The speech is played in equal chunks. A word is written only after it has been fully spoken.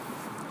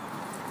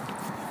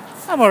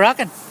I'm a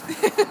rocking.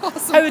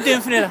 Awesome. How are you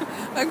doing, Fionnuala?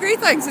 I'm great,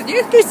 thanks. And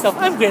you? Good stuff.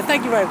 I'm great.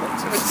 Thank you very much.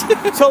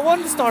 So I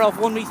wanted to start off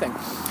one wee thing.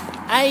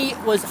 I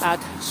was at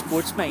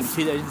Sportsmine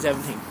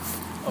 2017.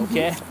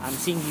 Okay, and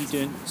seeing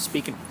you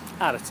speaking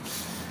at it.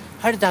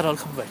 How did that all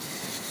come about?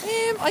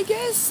 I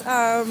guess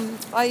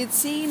I had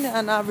seen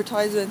an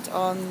advertisement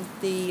on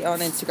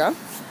Instagram,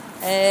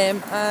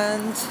 and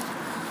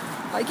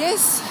I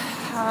guess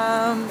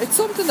it's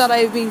something that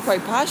I've been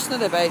quite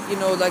passionate about. You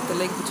know, like the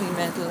link between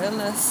mental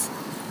illness,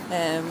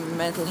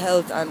 mental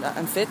health,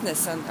 and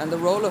fitness, and the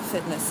role of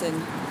fitness in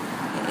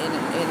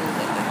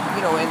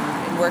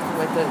working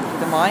with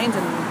the mind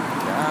and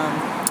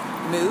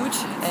mood,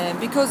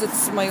 because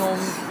it's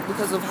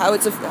because of how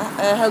it's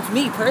helped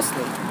me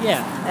personally.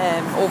 Yeah.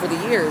 Over the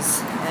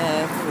years,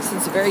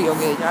 since a very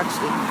young age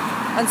actually,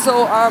 and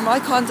so I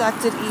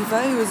contacted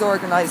Eva, who was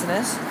organising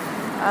it,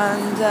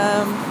 and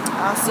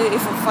asked her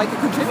if I could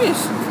contribute.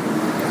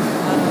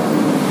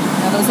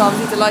 And I was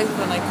obviously delighted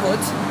when I could,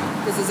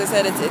 because as I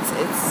said, it's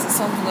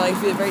something that I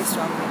feel very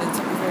strongly and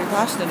something very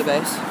passionate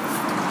about.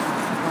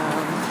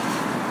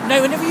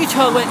 Now, whenever you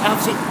talk about,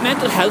 obviously,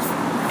 mental health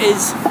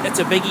it's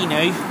a biggie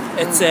now.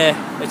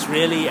 It's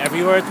really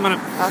everywhere at the minute.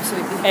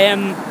 Absolutely.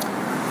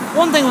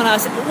 One thing I want to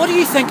ask, what do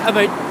you think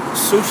about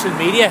social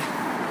media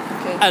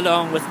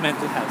along with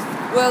mental health?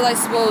 Well, I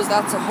suppose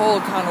that's a whole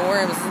can of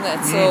worms, isn't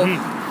it? So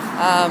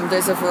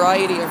there's a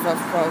variety of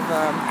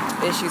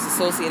issues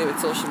associated with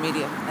social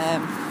media.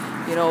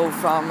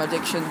 From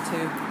addiction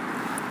to,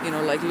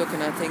 like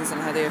looking at things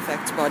and how they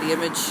affect body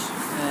image.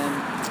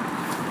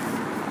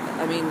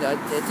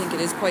 I think it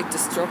is quite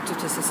destructive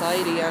to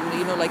society,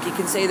 and like you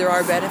can say there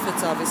are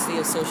benefits obviously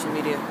of social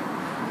media,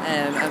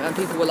 and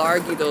people will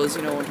argue those,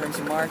 in terms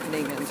of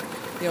marketing and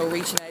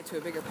reaching out to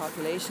a bigger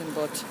population,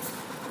 but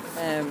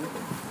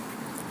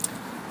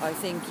I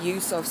think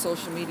use of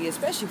social media,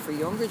 especially for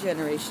younger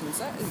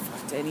generations, in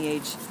fact any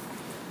age,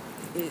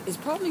 is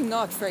probably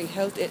not very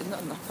healthy.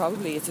 Not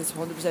probably, it's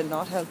 100%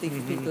 not healthy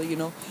for people,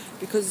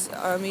 because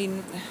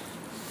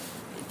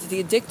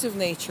the addictive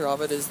nature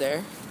of it is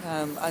there,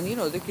 and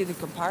the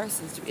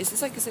comparisons.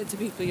 It's like I said to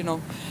people,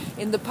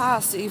 in the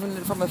past,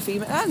 even from a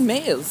female and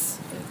males,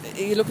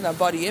 you're looking at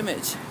body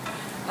image,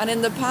 and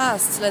in the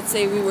past, let's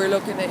say we were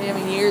looking at,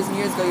 years and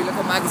years ago, you look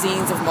at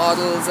magazines of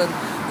models and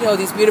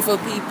these beautiful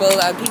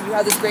people and people who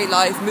have this great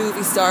life,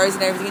 movie stars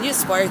and everything, and you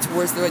aspire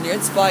towards them and you're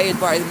inspired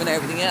by them and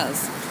everything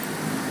else.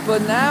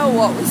 But now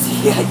what we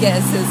see, I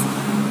guess, is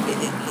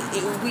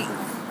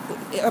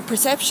a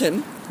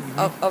perception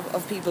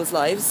of people's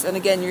lives, and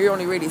again, you're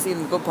only really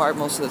seeing the good part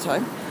most of the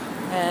time.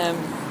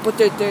 But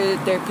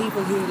they're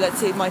people who, let's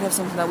say, might have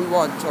something that we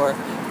want, or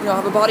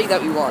have a body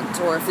that we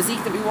want, or a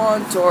physique that we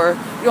want, or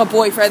a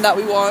boyfriend that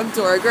we want,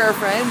 or a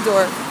girlfriend,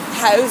 or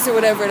house, or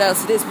whatever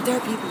else it is. But they're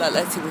people that,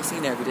 let's say, we're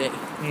seeing every day.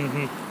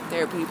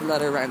 They're people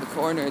that are around the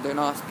corner. They're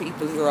not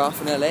people who are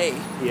off in LA.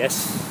 Yes.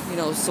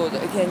 So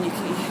that, again, you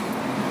can.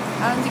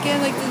 And again,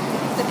 like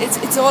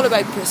it's all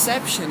about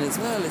perception as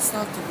well. It's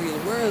not the real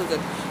world,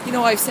 and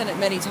I've said it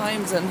many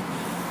times, and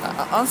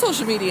on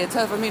social media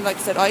itself. Like I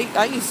said,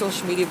 I use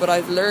social media, but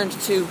I've learned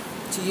to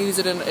use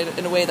it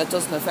in a way that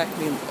doesn't affect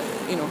me.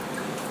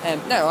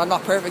 No, I'm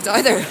not perfect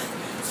either,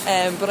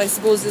 but I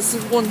suppose this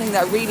is one thing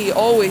that really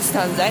always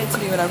stands out to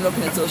me when I'm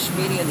looking at social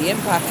media and the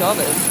impact of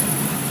it.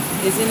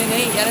 Is in an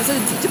age, and it's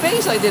a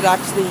debate I did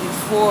actually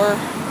for, I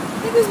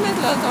think it was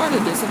Mental Health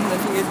Ireland or something a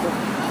few years ago.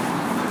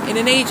 In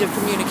an age of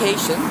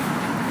communication,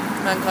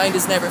 mankind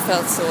has never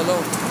felt so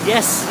alone.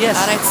 Yes.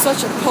 And it's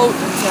such a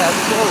potent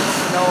quote,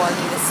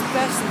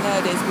 especially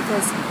nowadays,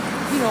 because,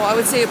 I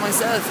would say it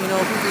myself, people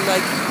are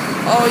like,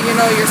 oh,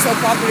 you're so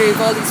popular, you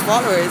have all these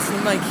followers, and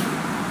I'm like,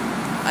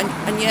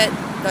 and yet,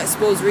 I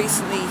suppose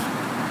recently,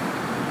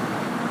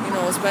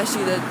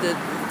 especially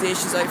the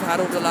issues I've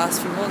had over the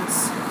last few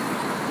months,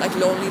 like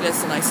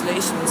loneliness and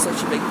isolation was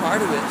such a big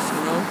part of it,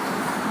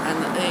 and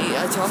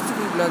I talk to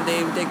people and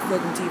they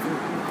couldn't even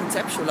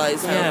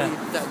conceptualise how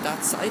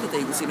that side of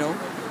things,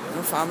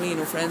 family,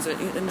 friends,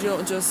 and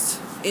just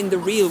in the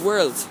real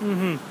world.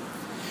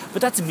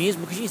 But that's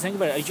amazing, because you think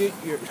about it,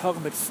 you're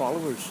talking about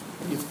followers.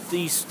 You've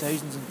these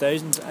thousands and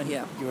thousands, and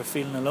you were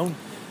feeling alone.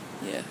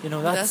 Yeah,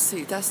 that's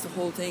the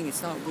whole thing.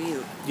 It's not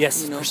real.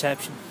 Yes,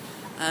 perception.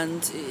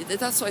 And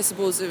that's why I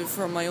suppose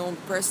from my own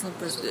personal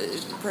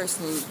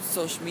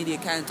social media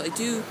account, I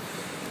do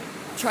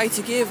try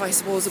to give, I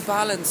suppose, a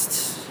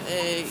balanced,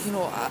 a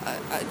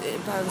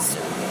balanced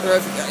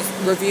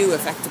review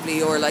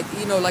effectively, or like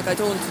I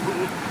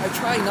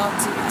try not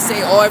to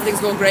say, oh,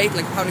 everything's going great,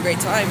 like I'm having a great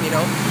time,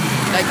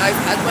 Like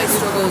I've had my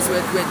struggles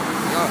with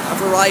a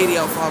variety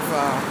of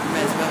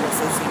mental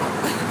illnesses,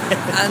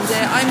 and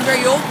I'm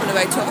very open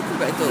about talking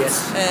about those.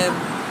 Yes.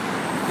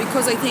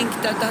 Because I think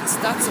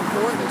that's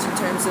important in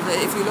terms of,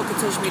 if you look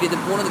at social media,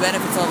 one of the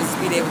benefits of it is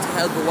being able to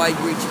help a wide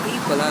reach of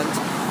people,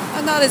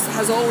 and that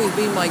has always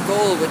been my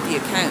goal with the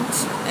account.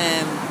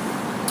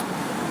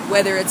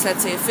 Whether it's,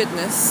 let's say, a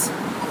fitness,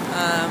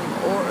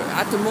 or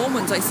at the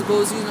moment, I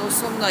suppose,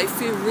 something I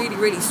feel really,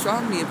 really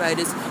strongly about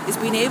is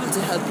being able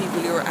to help people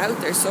who are out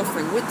there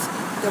suffering with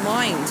the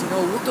mind, you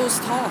know, with those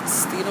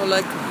thoughts, you know,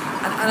 like,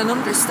 and an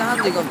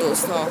understanding of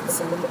those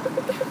thoughts, and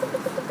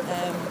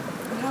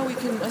how we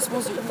can, I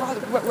suppose,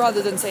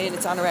 rather than saying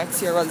it's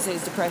anorexia, or rather than saying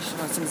it's depression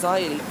or it's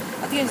anxiety,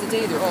 at the end of the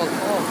day, they're all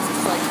thoughts.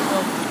 It's like, you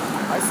know,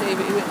 I say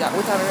with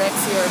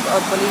anorexia or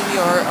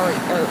bulimia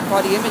or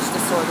body image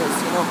disorders,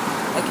 you know,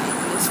 like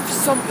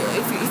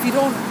if you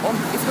don't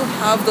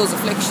have those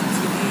afflictions,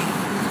 you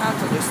can't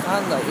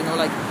understand that, you know,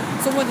 like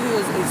someone who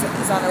is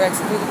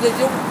anorexic, they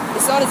don't,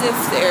 it's not as if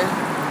they're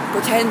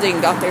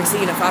pretending that they're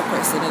seeing a fat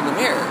person in the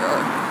mirror,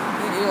 or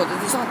you know,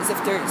 it's not as if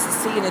they're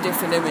seeing a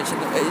different image and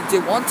they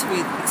want to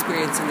be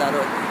experiencing that,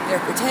 or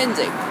they're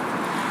pretending.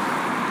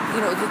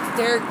 You know,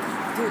 they're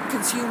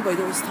consumed by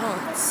those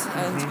thoughts,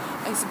 and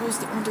I suppose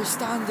the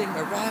understanding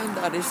around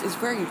that is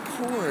very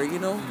poor, you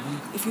know.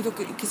 If you look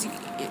at, because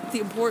the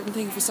important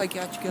thing for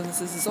psychiatric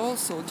illnesses is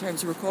also, in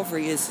terms of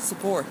recovery, is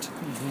support.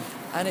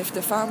 And if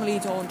the family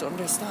don't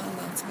understand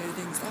that side of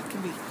things, that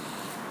can be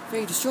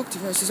very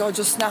destructive. It's just,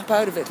 just snap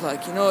out of it,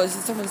 like, you know, if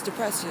someone's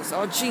depressed, you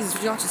say, Jesus,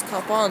 would you not just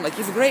cop on, like,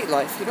 you have a great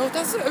life, you know.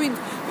 That's what I mean,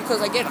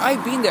 because again,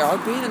 I've been there,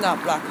 I've been in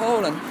that black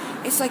hole, and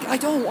it's like, I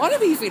don't want to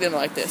be feeling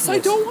like this. Yes. I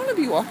don't want to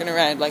be walking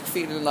around like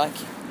feeling like,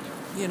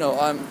 you know,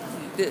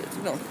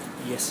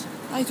 Yes.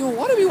 I don't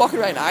want to be walking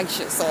around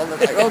anxious all the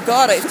time. Oh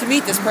God, I have to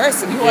meet this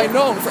person who I've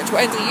known for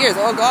 20 years.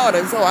 Oh God,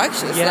 I'm so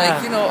anxious. Yeah.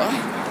 Like, you know,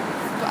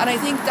 and I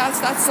think that's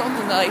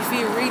something that I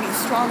feel really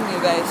strongly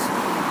about.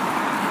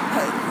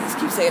 I just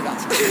keep saying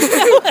that.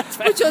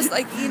 But just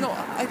like, you know,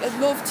 I'd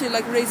love to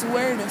like raise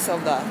awareness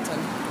of that.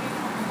 And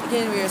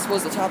again, I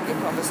suppose the topic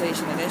of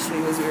conversation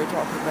initially was we were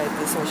talking about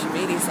the social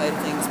media side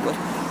of things, but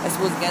I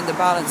suppose again the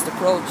balanced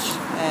approach.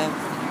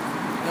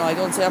 You know, I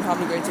don't say I'm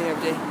having a great day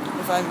every day.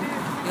 If I'm,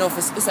 you know, if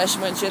a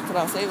session went shit, then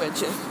I'll say it went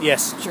shit.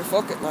 Yes. Sure,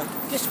 fuck it, like.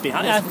 Just be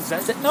honest.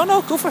 That's it. No,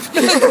 go for it.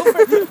 Go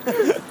for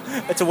it.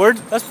 It's a word.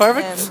 That's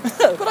perfect.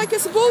 But like, I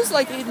suppose,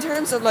 like, in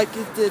terms of like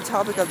the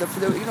topic of the,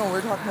 you know,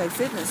 we're talking about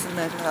fitness and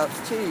mental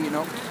health too. You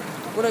know,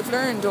 what I've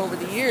learned over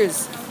the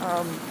years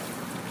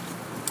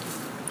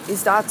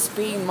is that's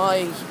been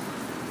my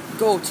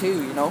go-to.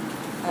 You know.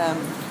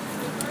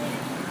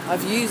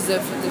 I've used the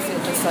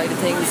fitness side of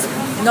things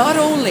not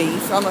only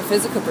from a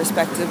physical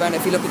perspective, and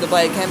if you look at the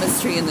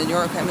biochemistry and the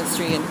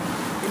neurochemistry and,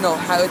 you know,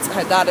 how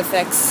that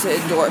affects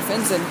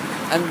endorphins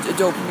and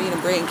dopamine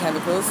and brain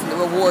chemicals and the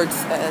rewards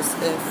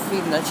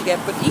feeling that you get,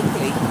 but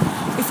equally,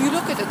 if you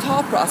look at the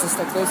thought process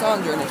that goes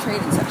on during a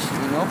training session,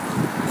 you know,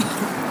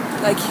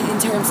 like in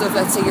terms of,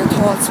 let's say, your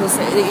thoughts will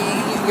say,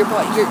 your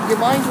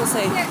mind will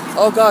say,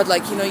 oh God,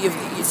 like, you know,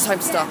 it's time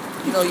to stop,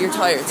 you know, you're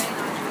tired,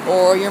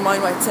 or your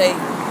mind might say,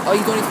 oh,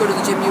 you don't need to go to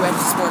the gym, you went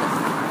this morning.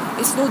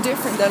 It's no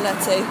different than,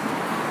 let's say,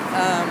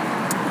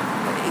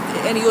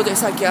 any other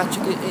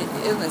psychiatric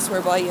illness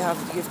whereby you have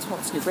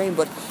thoughts in your brain.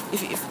 But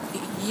if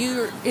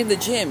you're in the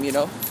gym, you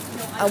know,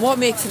 and what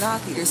makes an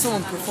athlete or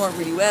someone perform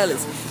really well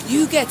is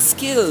you get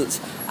skilled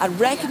at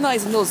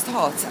recognising those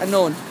thoughts and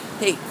knowing,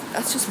 hey,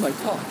 that's just my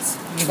thoughts.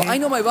 But I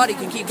know my body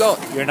can keep going.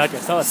 You're not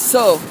your thoughts.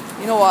 So,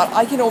 you know what,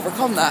 I can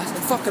overcome that, and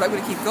fuck it, I'm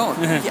going to keep going.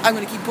 I'm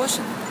going to keep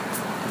pushing.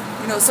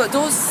 You know, so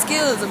those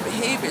skills and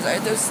behaviours are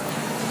those,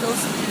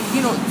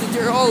 you know,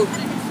 they're all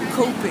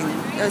coping,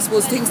 I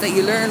suppose, things that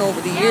you learn over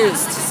the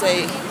years to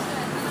say,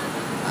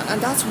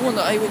 and that's one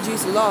that I would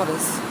use a lot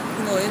is,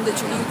 you know, in the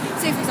training.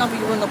 Say, for example,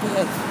 you run up a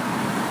hill,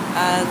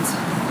 and,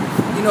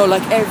 you know,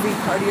 like every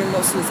part of your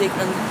muscle is aching,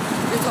 and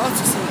your thoughts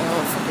are saying,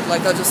 oh, fuck it,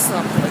 like, I'll just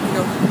stop, like, you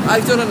know,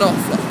 I've done enough,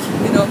 like,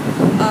 you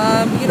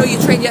know, you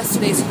trained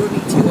yesterday, so you don't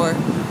need to, or,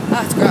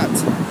 that's grand,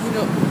 you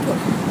know, but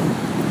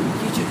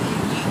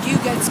you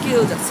get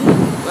skilled at saying,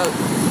 well,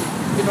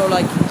 you know,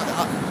 like,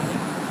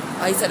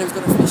 I said I was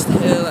going to finish the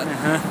hill and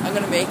I'm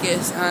going to make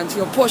it, and, you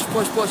know, push,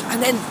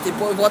 and then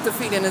what the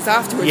feeling is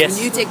afterwards, when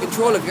you take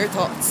control of your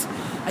thoughts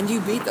and you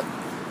beat them.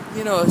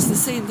 You know, it's the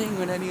same thing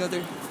with any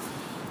other,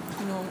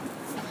 you know,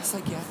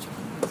 psychiatric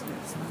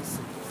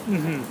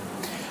illness.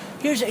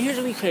 Here's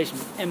a wee question.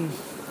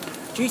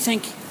 Do you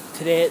think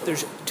today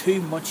there's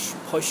too much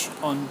push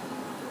on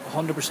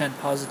 100%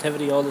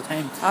 positivity all the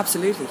time?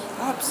 Absolutely,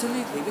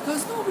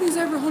 because nobody's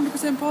ever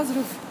 100%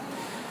 positive.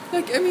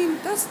 Like, I mean,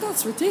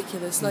 that's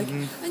ridiculous. Like,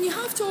 and you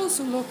have to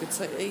also look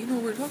at, you know,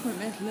 we're talking about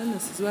mental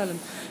illness as well, and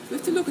we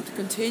have to look at the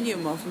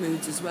continuum of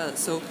moods as well.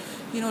 So,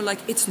 you know,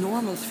 like, it's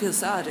normal to feel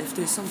sad if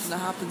there's something that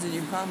happens in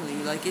your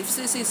family. Like, if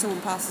say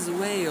someone passes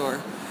away, or,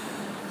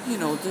 you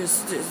know, let's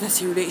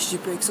say your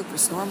relationship breaks up,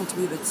 it's normal to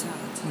be a bit sad.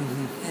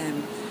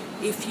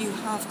 If you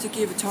have to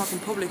give a talk in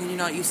public and you're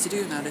not used to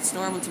doing that, it's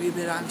normal to be a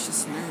bit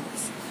anxious and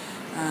nervous.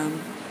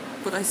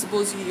 But I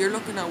suppose you're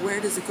looking at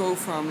where does it go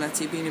from, let's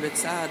say, being a bit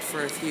sad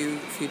for a few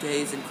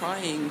days and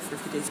crying for a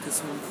few days because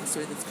someone passed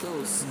away that's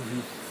close,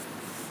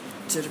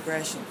 to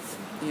depression,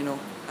 you know,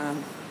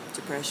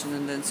 depression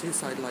and then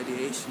suicidal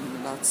ideation,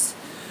 and that's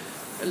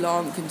a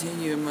long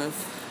continuum of,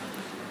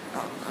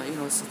 you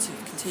know, so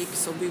it can take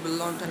some people a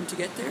long time to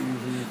get there.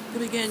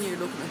 But again, you're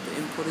looking at the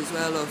input as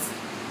well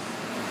of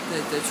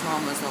the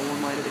traumas that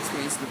one might have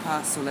experienced in the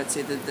past. So let's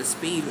say the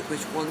speed with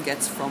which one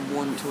gets from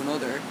one to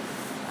another,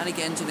 and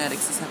again, genetic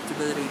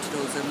susceptibility to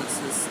those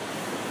illnesses,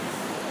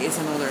 is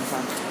another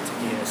advantage.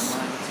 Yes,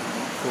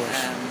 of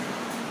course.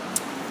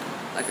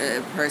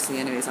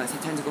 Personally, anyways, I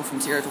tend to go from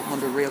 0 to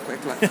 100 real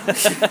quick, like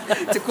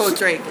to quote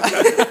Drake.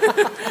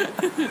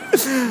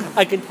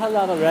 I can tell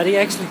that already,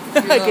 actually.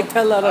 I can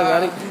tell that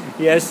already.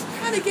 Yes.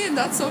 And again,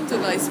 that's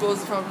something I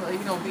suppose from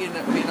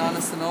being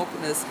honest and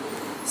open is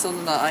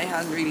something that I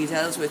hadn't really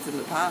dealt with in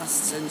the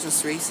past, and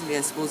just recently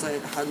I suppose I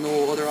had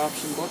no other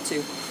option but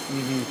to,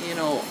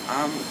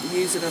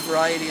 using a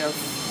variety of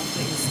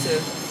things to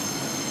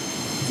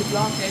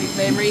block any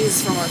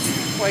memories from a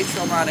quite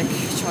traumatic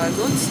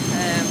childhood.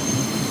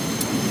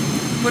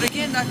 But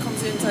again, that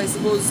comes into, I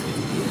suppose,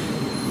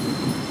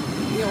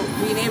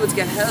 being able to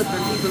get help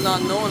and people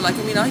not knowing. Like,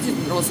 I mean,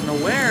 wasn't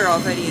aware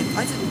of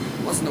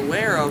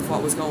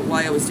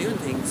why I was doing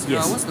things.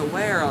 Yes. I wasn't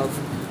aware of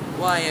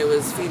why I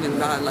was feeling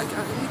bad. Like,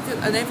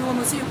 and everyone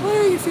would say, "Why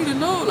are you feeling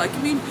low?" Like,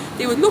 I mean,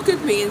 they would look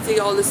at me and say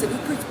all this,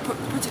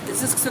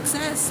 this is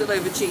success that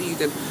I've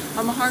achieved, and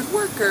I'm a hard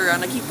worker,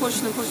 and I keep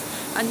pushing and pushing,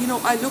 and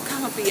I look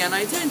happy, and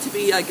I tend to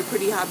be like a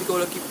pretty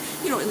happy-go-lucky,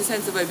 in the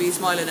sense of I be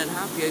smiling and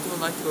happy. I don't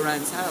like to go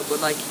around town,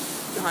 but like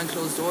behind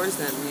closed doors,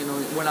 then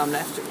when I'm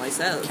left with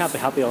myself, Can't be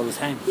happy all the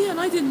time. yeah, and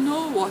I didn't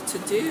know what to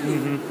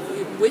do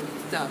with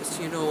that.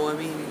 I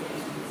mean,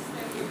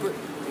 but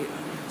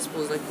I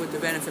suppose like with the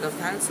benefit of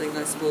counselling,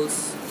 I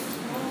suppose.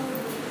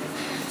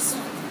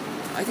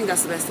 I think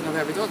that's the best thing I've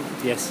ever done.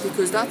 Yes.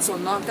 Because that's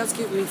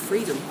given me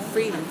freedom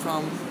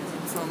from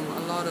a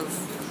lot of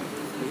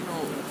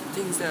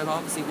things that have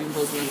obviously been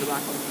buzzing in the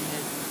back of my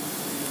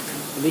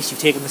head. At least you've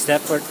taken the step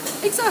for it.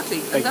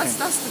 Exactly, and that's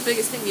time. the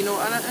biggest thing,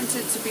 and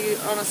to be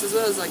honest as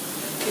well, is like,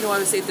 I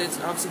would say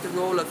that obviously the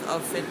role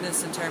of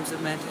fitness in terms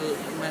of mental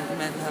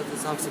health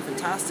is obviously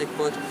fantastic,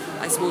 but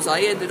I suppose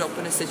I ended up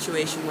in a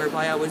situation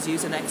whereby I was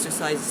using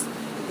exercise,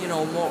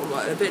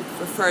 a bit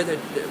further,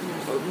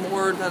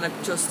 more than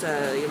just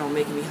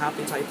making me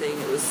happy type thing.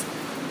 It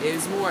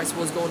was more, I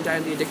suppose, going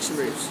down the addiction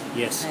route.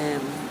 Yes.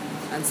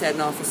 And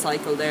setting off a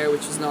cycle there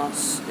which was not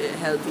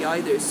healthy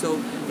either. So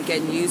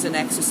again, using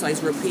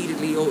exercise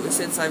repeatedly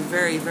since I'm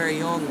very, very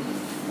young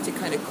to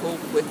kind of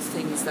cope with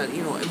things that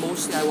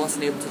emotionally I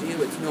wasn't able to deal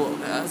with.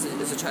 As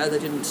a child,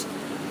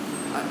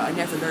 I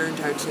never learned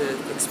how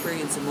to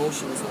experience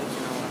emotions.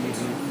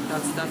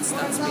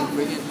 That's been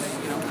brilliant.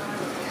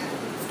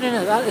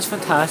 No, that is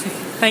fantastic.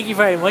 Thank you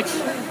very much.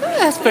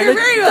 That's brilliant.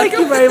 You're very welcome. Thank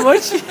you very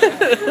much.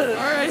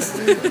 All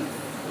right.